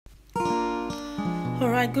All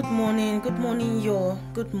right, good morning, y'all.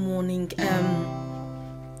 Good morning.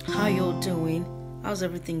 How y'all doing? How's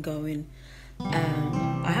everything going?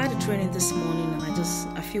 I had a training this morning and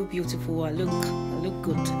I feel beautiful. I look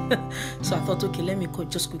good. So I thought, okay, let me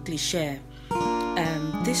just quickly share.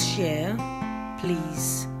 This year,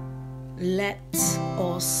 please let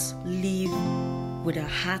us live with a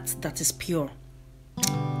heart that is pure.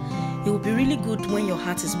 It will be really good when your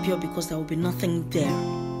heart is pure because there will be nothing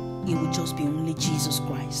there. It will just be only Jesus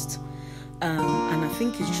Christ. And I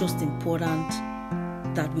think it's just important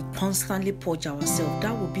that we constantly purge ourselves.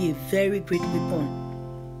 That would be a very great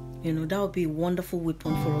weapon. That would be a wonderful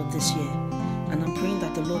weapon for us this year. And I'm praying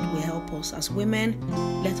that the Lord will help us. As women,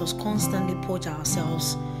 let us constantly purge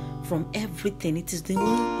ourselves from everything. It is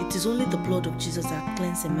only the blood of Jesus that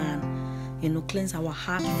cleanses a man. Cleanse our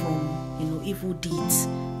heart from, evil deeds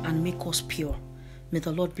and make us pure. May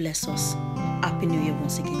the Lord bless us. Happy New Year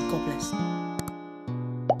once again. God bless.